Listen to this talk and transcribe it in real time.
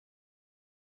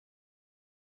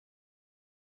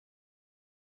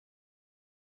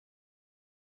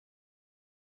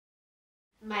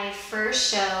My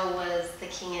first show was The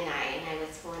King and I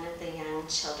was one of the young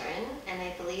children, and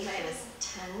I believe I was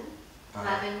 10,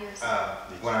 11 years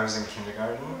old. When I was in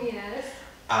kindergarten, Yes.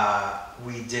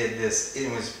 we did this.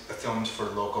 It was filmed for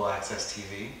local access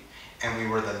TV, and we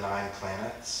were the 9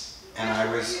 planets.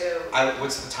 And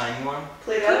what's the tiny one?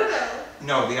 Pluto?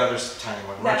 No, the other tiny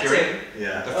one. Mercury?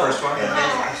 Yeah. The first one? Yeah.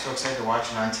 I was so excited to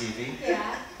watch it on TV.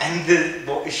 Yeah. And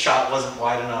the shot wasn't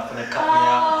wide enough, and it cut me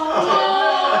out.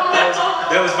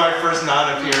 That was my first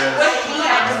non-appearance.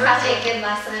 That was probably a good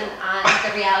lesson on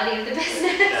the reality of the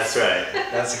business. That's right.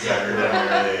 That's exactly right.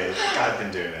 Really, I've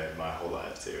been doing it my whole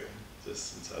life too,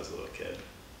 just since I was a little kid.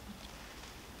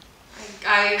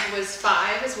 I was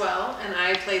 5 as well, and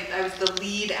I was the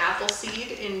lead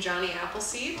Appleseed in Johnny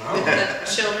Appleseed at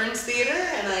the Children's Theater,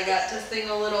 and I got to sing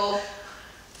a little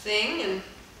thing and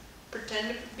pretend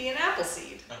to be an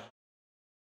Appleseed.